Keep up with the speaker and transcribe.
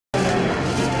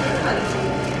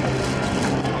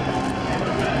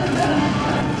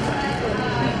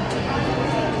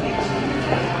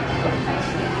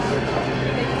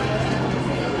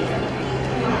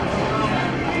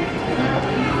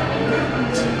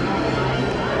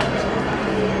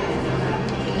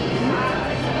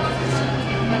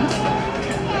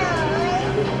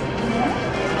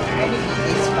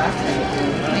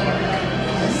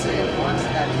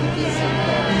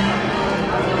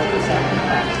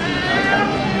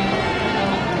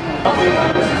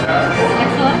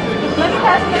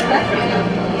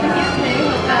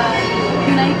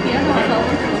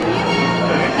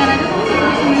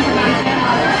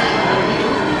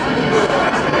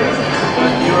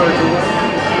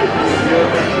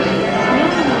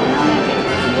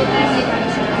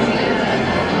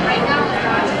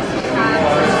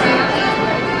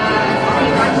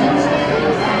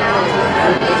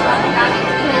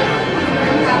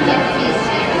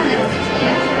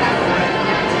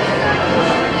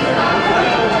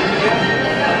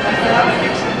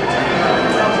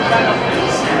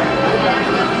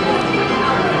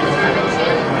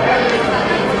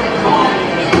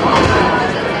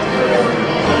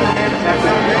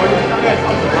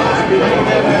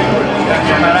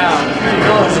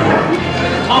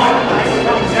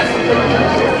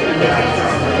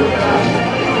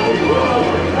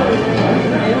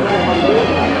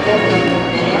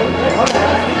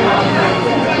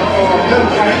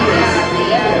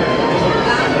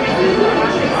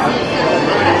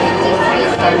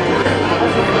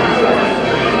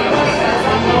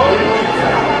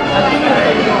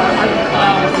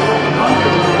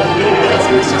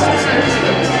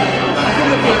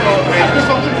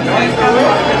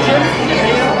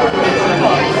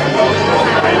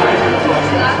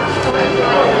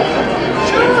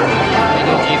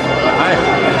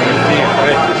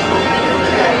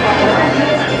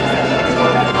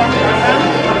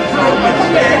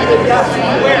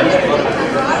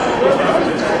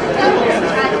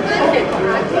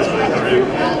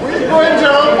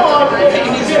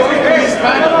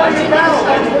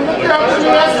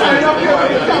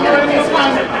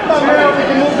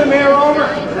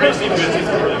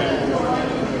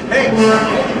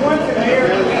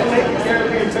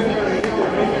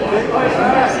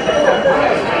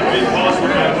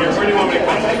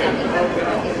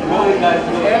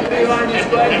Everyone is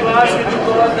going to ask you to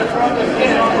go at the front and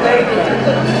get on later.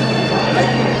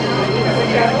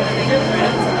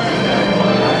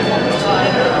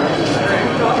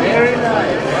 Very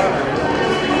nice.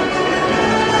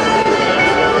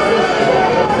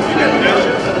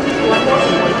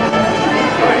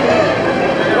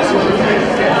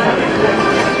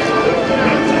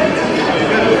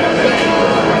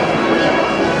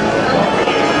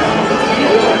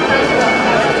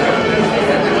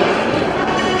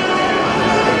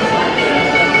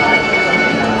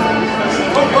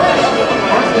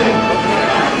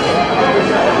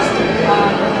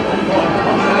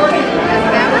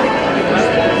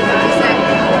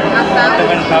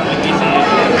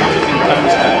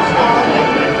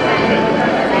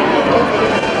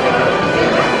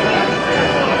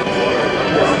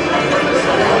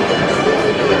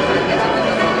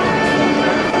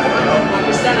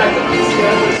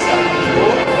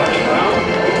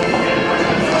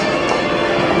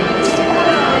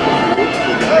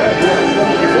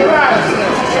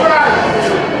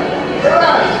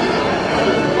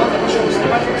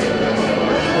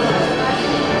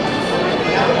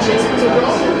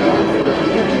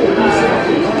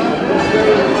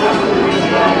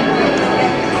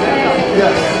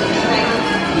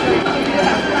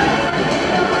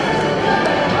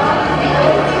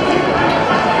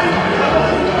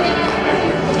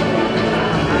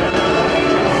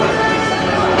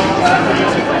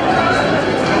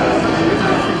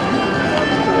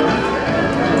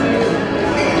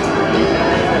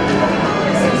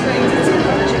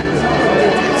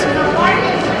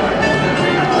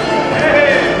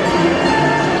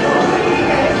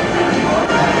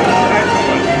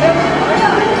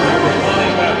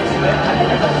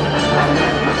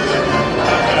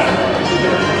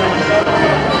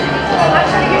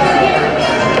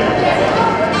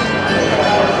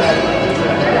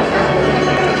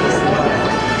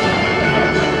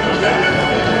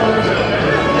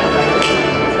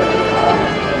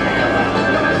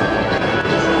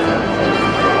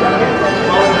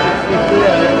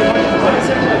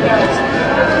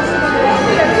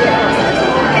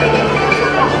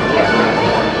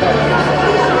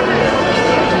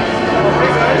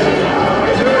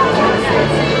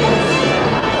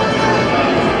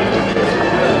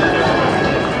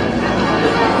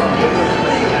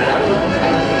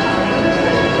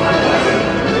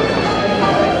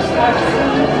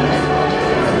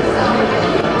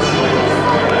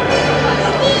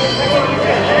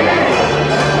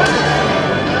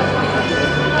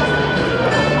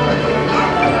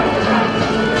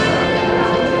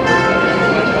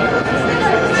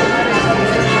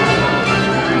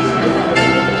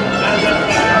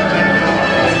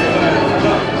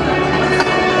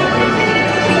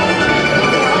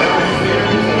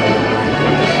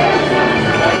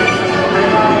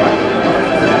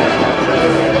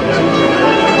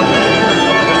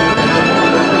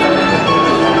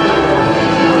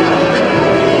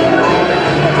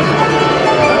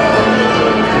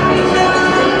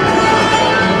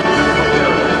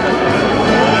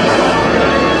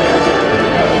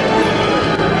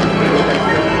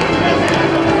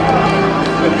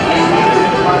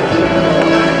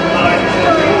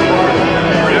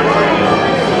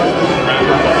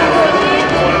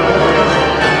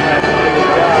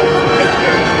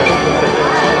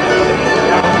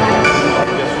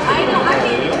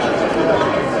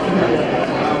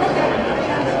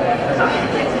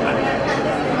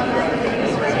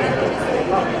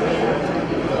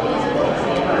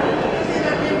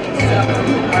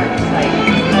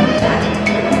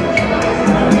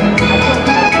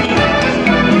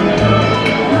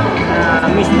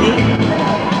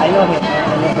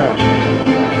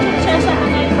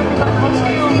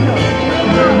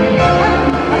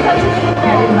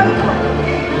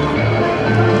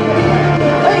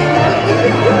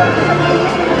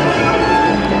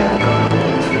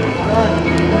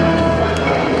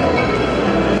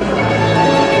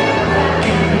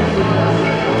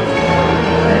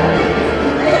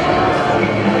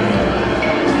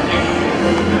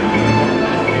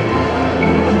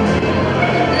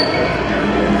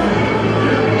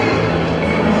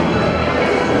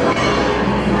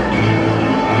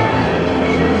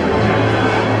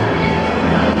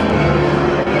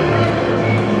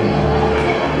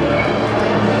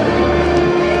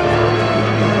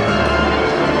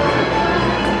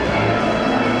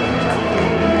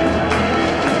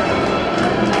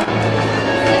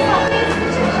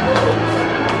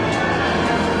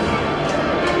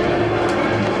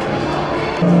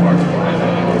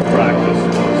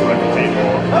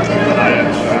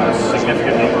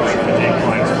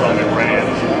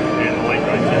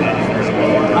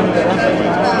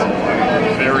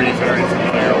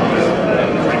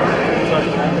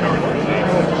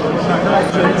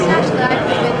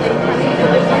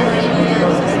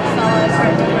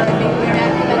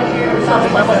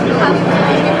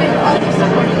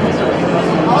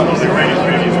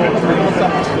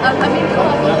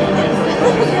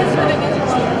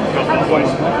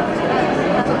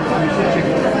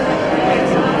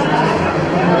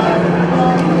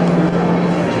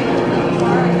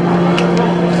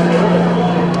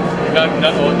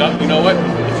 you know what?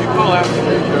 If you call after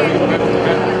me,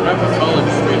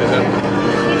 rheumatology street is empty.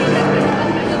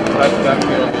 That's the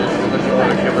only issue. Unless you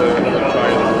want to give it another try.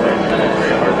 It's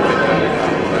very hard to make that.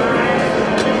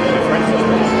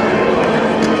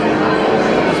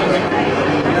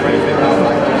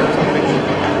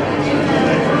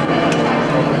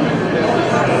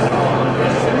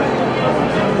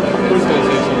 Who's going to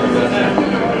say something like that?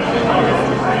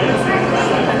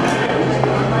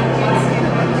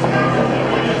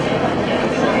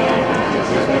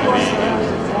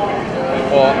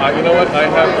 Well, you know what? I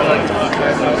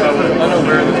was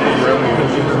unaware this was real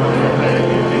because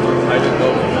I didn't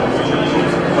know.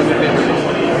 When did they release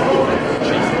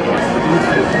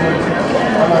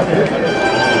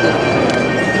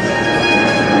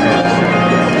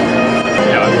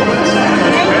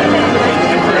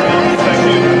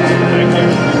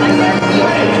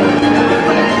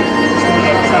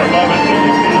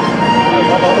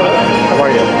How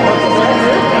are you?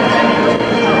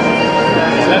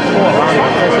 That's cool.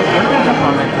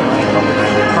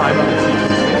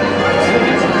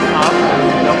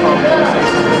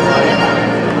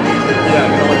 Yeah,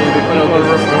 you know what, they put a little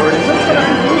recording.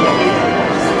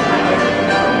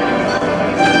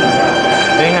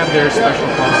 They have their special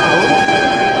constable.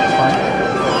 That's fine.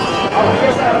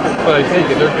 But I take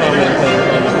it, they're commenting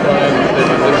on the crime,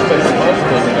 their special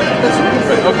constables. That's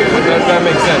perfect. Okay, that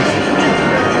makes sense.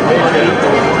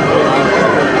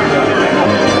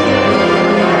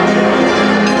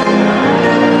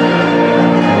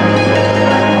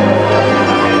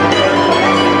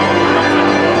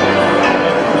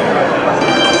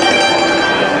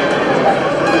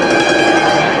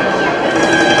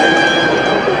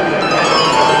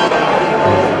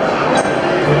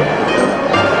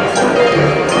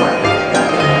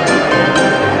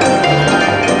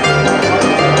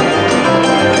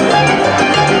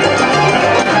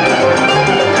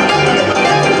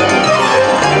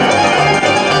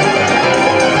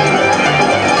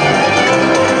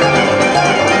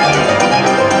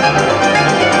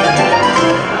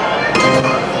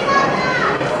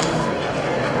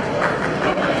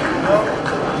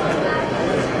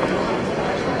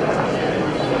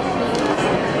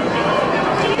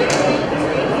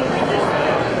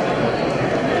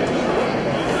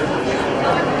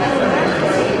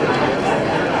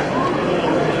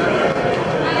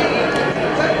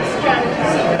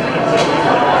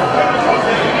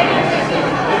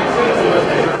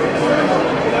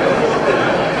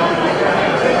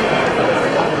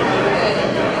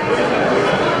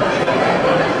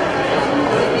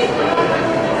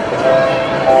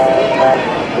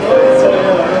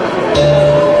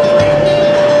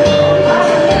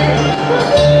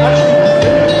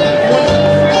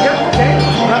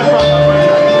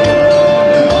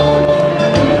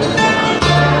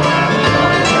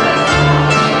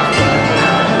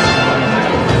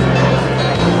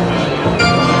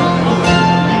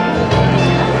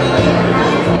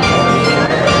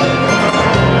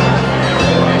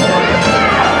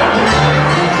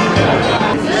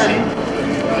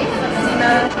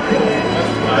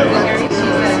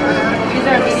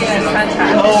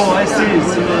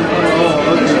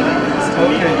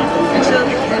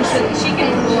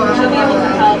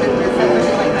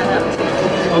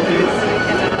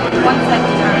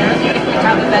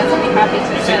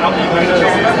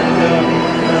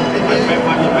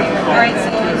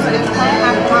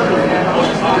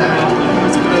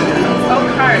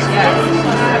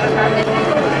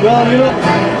 Well, you know.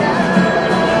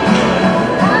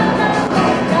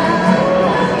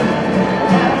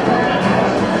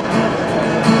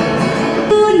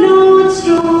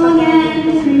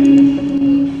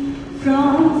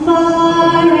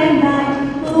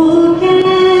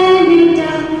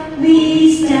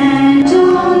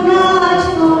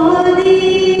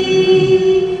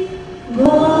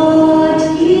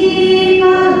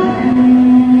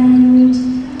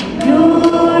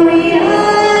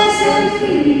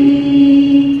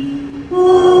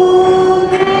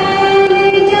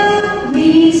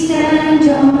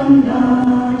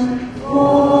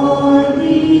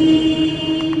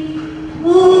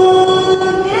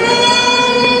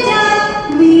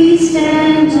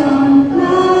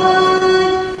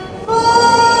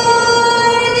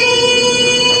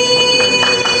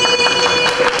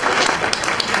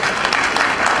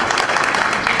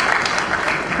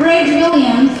 Reg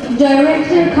Williams,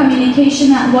 Director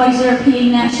Communication Advisor, PA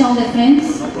National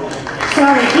Defense.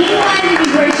 Inland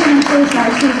Immigration and Coast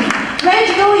Guard, excuse me.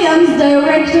 Reg Williams,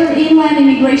 Director, Inland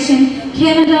Immigration,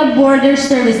 Canada Border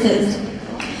Services.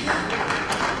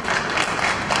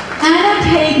 Anna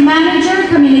Peg, Manager,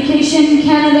 Communication,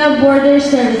 Canada Border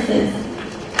Services.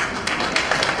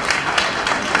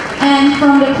 And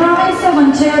from the province of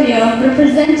Ontario,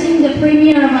 representing the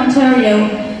Premier of Ontario,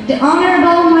 the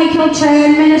Honourable Michael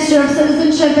Chan, Minister of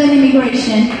Citizenship and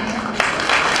Immigration.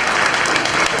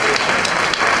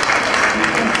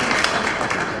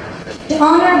 The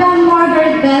Honourable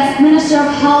Margaret Best, Minister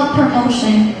of Health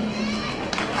Promotion.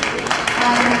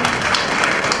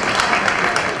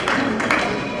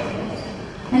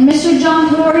 And Mr. John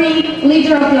Tory,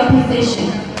 Leader of the Opposition.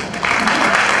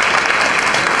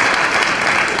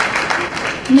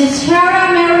 Ms.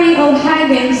 Cara Mary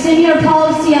O'Hagan, Senior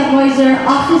Policy Advisor,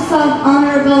 Office of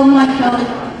Honourable Michael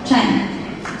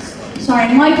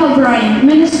Bryan,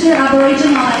 Minister,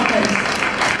 Aboriginal Affairs.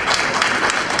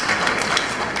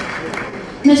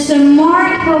 Mr.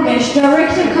 Mark Pogish,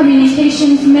 Director,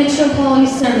 Communications, Metro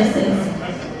Police Services.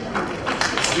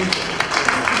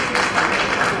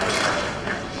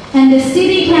 And the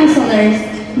City Councillors,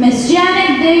 Ms.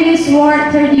 Janet Davis,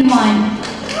 Ward 31.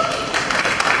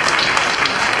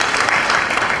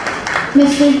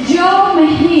 Mr. Joe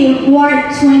Mahil, Ward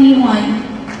 21.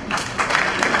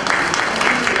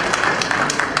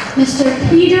 Mr.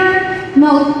 Peter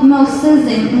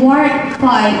Melsizin, Ward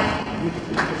 5.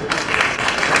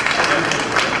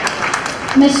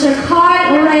 Mr.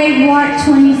 Carl Ray, Ward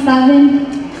 27.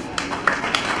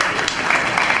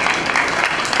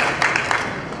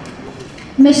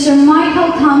 Mr.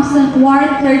 Michael Thompson, Ward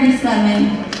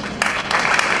 37.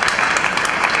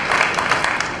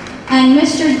 And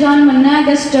Mr. John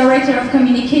Managas, Director of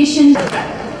Communications.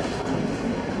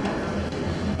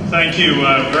 Thank you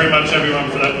very much, everyone,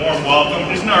 for that warm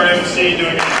welcome. Isn't our MC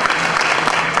doing it?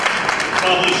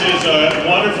 Publishes a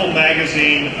wonderful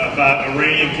magazine about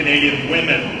Iranian Canadian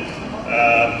women,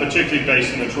 particularly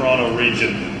based in the Toronto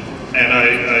region. And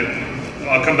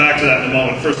I'll come back to that in a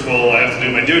moment. First of all, I have to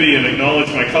do my duty and acknowledge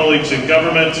my colleagues in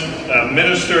government,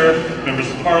 Minister,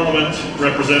 members of Parliament,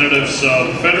 representatives of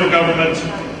the federal government,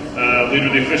 Leader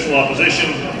of the Official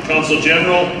Opposition, Consul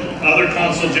General, other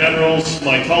Consul Generals,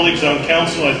 my colleagues on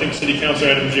Council. I think City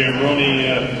Councillor Adam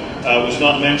Giambroni was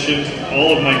not mentioned,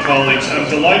 all of my colleagues. I'm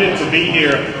delighted to be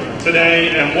here today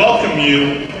and welcome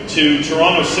you to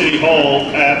Toronto City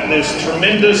Hall at this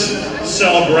tremendous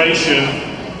celebration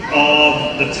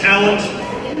of the talent,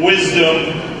 wisdom,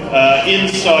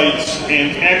 insights,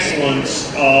 and excellence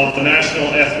of the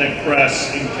national ethnic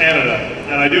press in Canada.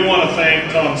 And I do want to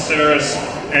thank Tom Saris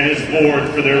and his board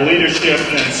for their leadership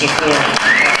and support of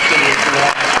the City of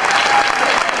Toronto.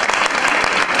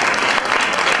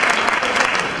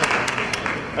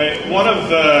 One of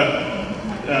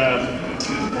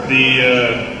the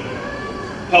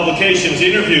publications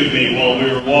interviewed me while we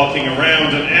were walking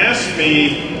around and asked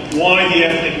me why the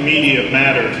ethnic media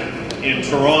mattered in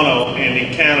Toronto and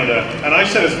in Canada. And I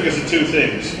said it's because of two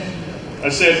things. I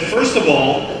said, first of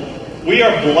all, we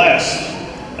are blessed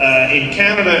in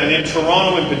Canada and in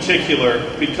Toronto in particular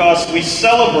because we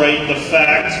celebrate the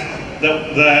fact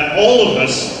that all of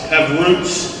us have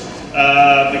roots,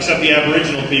 except the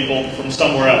Aboriginal people, from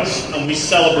somewhere else. And we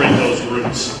celebrate those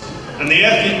roots. And the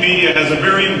ethnic media has a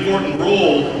very important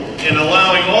role in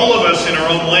allowing all of us in our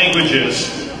own languages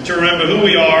to remember who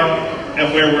we are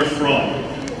and where we're from.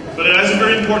 But it has a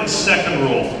very important second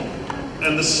role.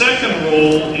 And the second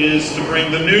role is to bring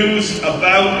the news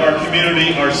about our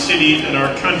community, our city, and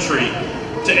our country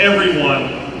to everyone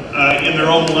in their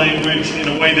own language in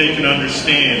a way they can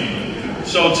understand.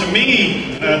 So to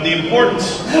me, the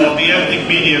importance of the ethnic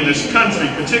media in this country,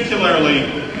 particularly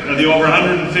the over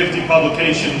 150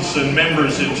 publications and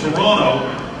members in Toronto,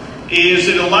 is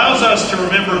it allows us to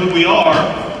remember who we are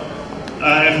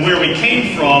and where we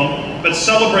came from, but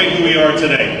celebrate who we are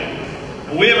today.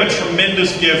 And we have a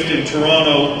tremendous gift in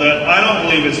Toronto that I don't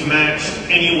believe is matched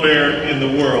anywhere in the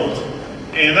world.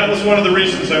 And that was one of the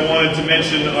reasons I wanted to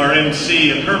mention our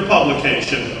MC and her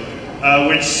publication,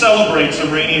 which celebrates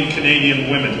Iranian Canadian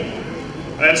women.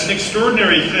 It's an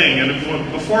extraordinary thing,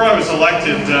 and before I was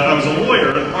elected, I was a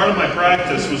lawyer, and part of my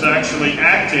practice was actually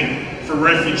acting for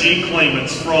refugee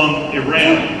claimants from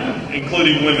Iran,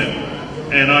 including women.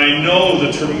 And I know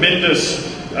the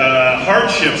tremendous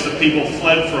hardships that people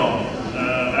fled from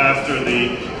after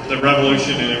the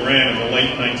revolution in Iran in the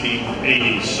late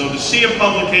 1980s. So to see a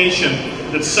publication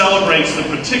that celebrates the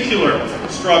particular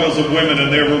struggles of women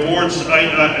and their rewards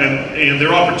and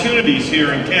their opportunities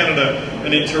here in Canada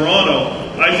and in Toronto,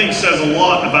 I think says a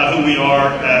lot about who we are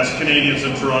as Canadians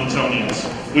and Torontonians.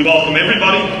 We welcome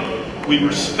everybody, we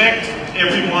respect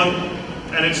everyone,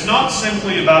 and it's not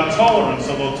simply about tolerance,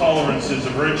 although tolerance is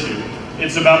a virtue.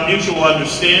 It's about mutual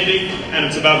understanding, and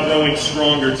it's about growing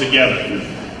stronger together.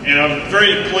 And I'm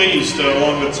very pleased,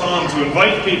 along with Tom, to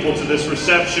invite people to this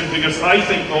reception because I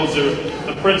think those are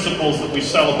the principles that we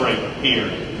celebrate here.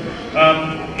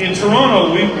 In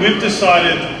Toronto, we've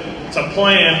decided to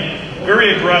plan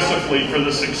very aggressively for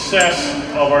the success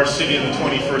of our city in the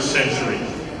 21st century.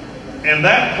 And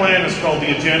that plan is called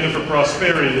the Agenda for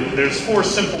Prosperity. There's 4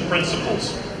 simple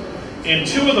principles. And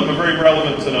 2 of them are very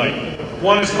relevant tonight.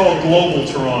 One is called Global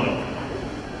Toronto.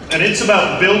 And it's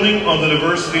about building on the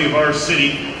diversity of our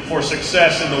city for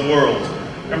success in the world.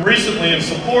 And recently, in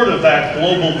support of that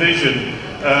global vision,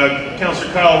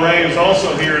 Councillor Kyle Ray is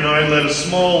also here, and I led a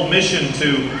small mission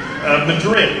to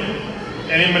Madrid.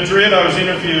 And in Madrid, I was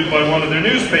interviewed by one of their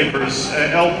newspapers,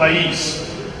 El País.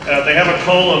 They have a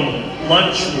column,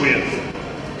 Lunch With.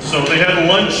 So they had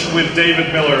lunch with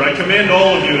David Miller. I commend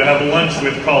all of you to have a lunch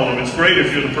with column. It's great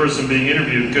if you're the person being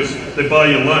interviewed because they buy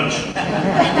you lunch.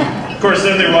 Of course,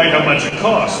 then they write how much it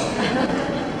costs.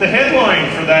 The headline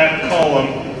for that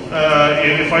column,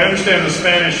 if I understand the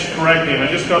Spanish correctly, and I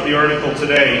just got the article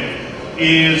today,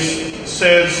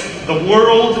 says the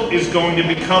world is going to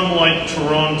become like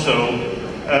Toronto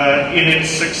in its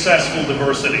successful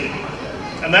diversity.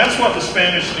 And that's what the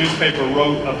Spanish newspaper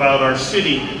wrote about our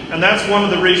city. And that's one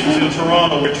of the reasons in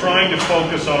Toronto we're trying to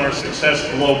focus on our success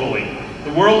globally.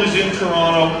 The world is in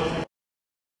Toronto.